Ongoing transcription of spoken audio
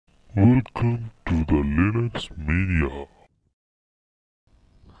Welcome to the Linux Mania.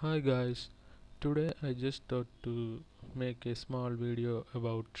 Hi guys, today I just thought to make a small video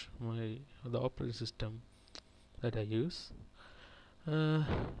about the operating system that I use. Uh,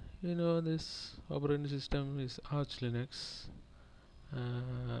 this operating system is Arch Linux,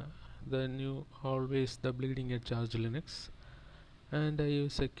 uh, the new always the bleeding edge Arch Linux, and I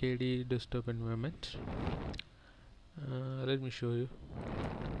use a KDE desktop environment. Let me show you.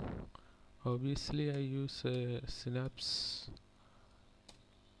 Obviously, I use a Synapse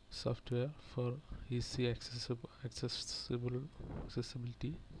software for easy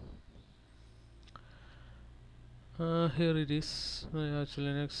accessibility. Here it is, my Arch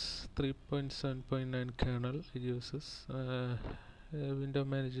Linux 3.7.9 kernel. It uses window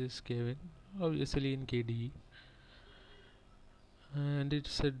manager is Kevin, obviously in KDE, and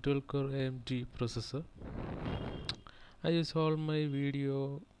it's a dual core AMD processor. I use all my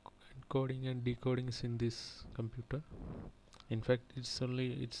video encoding and decodings in this computer. In fact, it's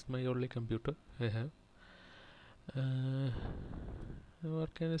my only computer I have.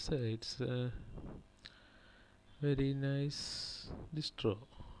 What can I say? It's a very nice distro.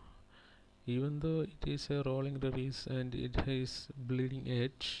 Even though it is a rolling release and it has bleeding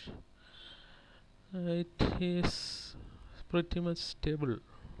edge, it is pretty much stable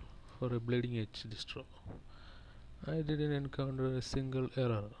for a bleeding edge distro. I didn't encounter a single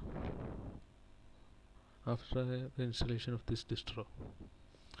error after the installation of this distro.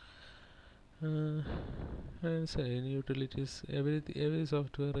 And say in utilities, every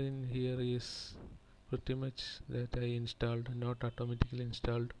software in here is pretty much that I installed, not automatically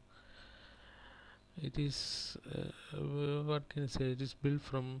installed. It is what can I say? It is built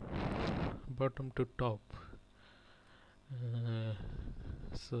from bottom to top.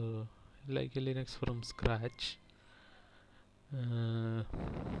 So like a Linux from scratch.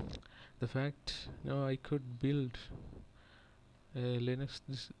 The fact now I could build a Linux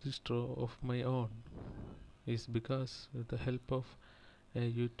distro of my own is because with the help of a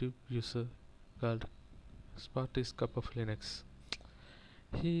YouTube user called Sparty's Cup of Linux.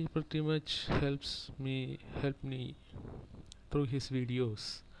 He pretty much helped me through his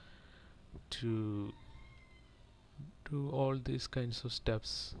videos to do all these kinds of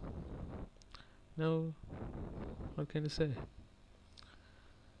steps. Now, what can I say?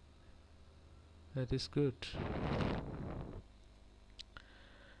 That is good.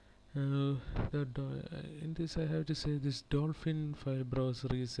 In this, I have to say this Dolphin file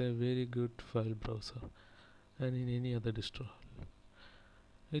browser is a very good file browser, and in any other distro,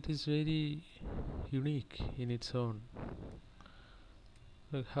 it is very unique in its own.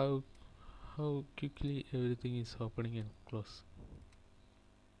 Like how quickly everything is opening and close.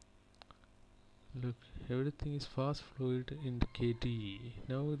 Look, everything is fast fluid in the KDE.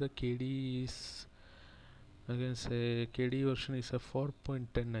 Now the KDE is, I can say KDE version is a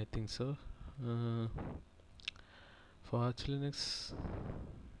 4.10, I think so. For Arch Linux,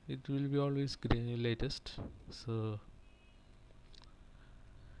 it will be always latest. So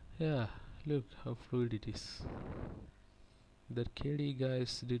yeah, look how fluid it is. The KDE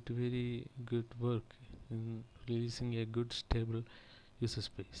guys did very good work in releasing a good stable user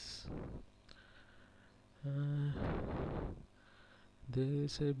space. There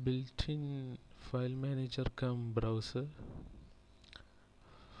is a built-in file manager cum browser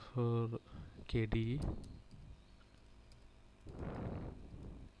for KDE.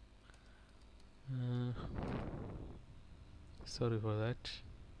 Sorry for that.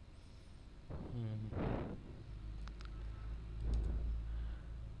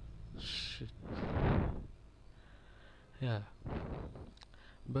 Shit. Yeah,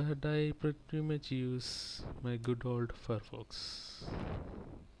 but I pretty much use my good old Firefox.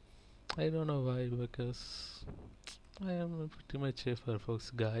 I don't know why, because I am pretty much a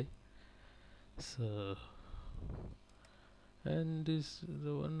Firefox guy. So, and this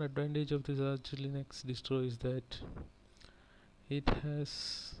the one advantage of this Arch Linux distro is that it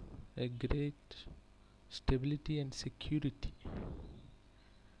has a great stability and security.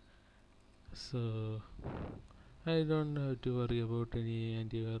 So I don't have to worry about any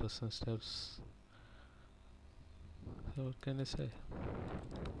antivirus and stuffs. So what can I say?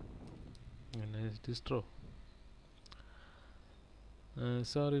 A nice distro.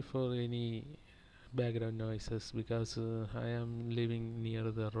 Sorry for any background noises because I am living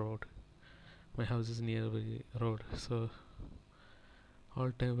near the road. My house is near the road, so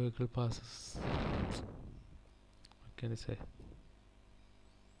all time vehicle passes. What can I say?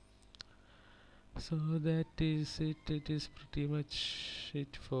 So that is it. It is pretty much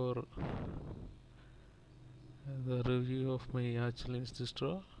it for the review of my Arch Linux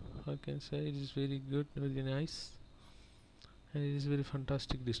distro. I can say it is very good, very nice, and it is very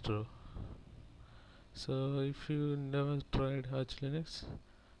fantastic distro. So if you never tried Arch Linux,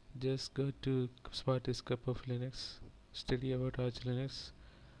 just go to Smartest Cup of Linux, study about Arch Linux,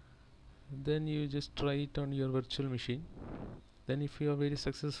 then you just try it on your virtual machine. Then if you are very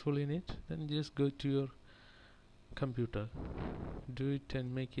successful in it, then just go to your computer, do it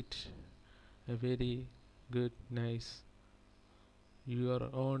and make it a very good, nice, your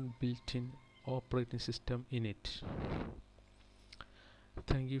own built-in operating system in it.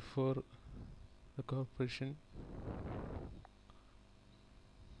 Thank you for the cooperation.